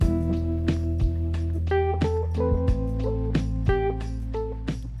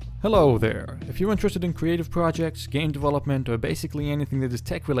Hello there! If you're interested in creative projects, game development, or basically anything that is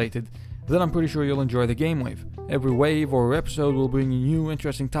tech related, then I'm pretty sure you'll enjoy the Game Wave. Every wave or episode will bring you new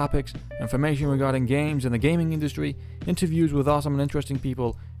interesting topics, information regarding games and the gaming industry, interviews with awesome and interesting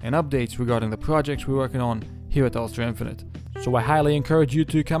people, and updates regarding the projects we're working on here at Ultra Infinite. So I highly encourage you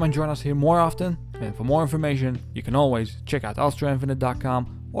to come and join us here more often, and for more information, you can always check out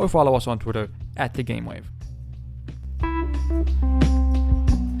ultrainfinite.com or follow us on Twitter @TheGameWave.